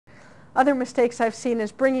Other mistakes I've seen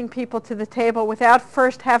is bringing people to the table without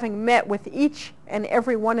first having met with each and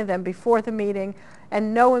every one of them before the meeting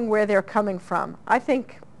and knowing where they're coming from.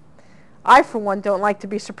 I, for one, don't like to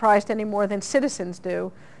be surprised any more than citizens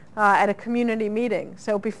do at a community meeting.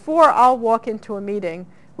 So before I'll walk into a meeting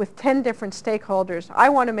with 10 different stakeholders, I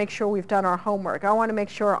want to make sure we've done our homework. I want to make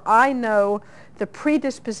sure I know the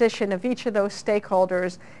predisposition of each of those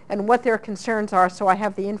stakeholders and what their concerns are, so I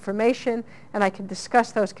have the information and I can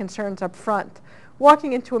discuss those concerns up front.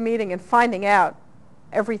 Walking into a meeting and finding out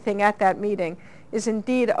everything at that meeting is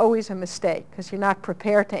indeed always a mistake, because you're not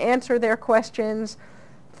prepared to answer their questions.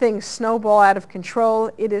 Things snowball out of control.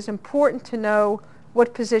 It is important to know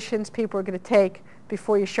what positions people are going to take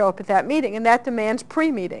before you show up at that meeting, and that demands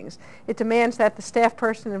pre-meetings. It demands that the staff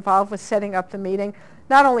person involved with setting up the meeting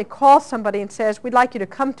not only calls somebody and says, we'd like you to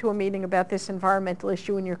come to a meeting about this environmental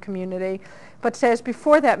issue in your community, but says,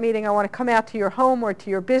 before that meeting, I want to come out to your home or to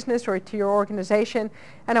your business or to your organization,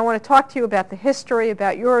 and I want to talk to you about the history,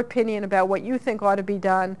 about your opinion, about what you think ought to be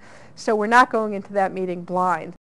done, so we're not going into that meeting blind.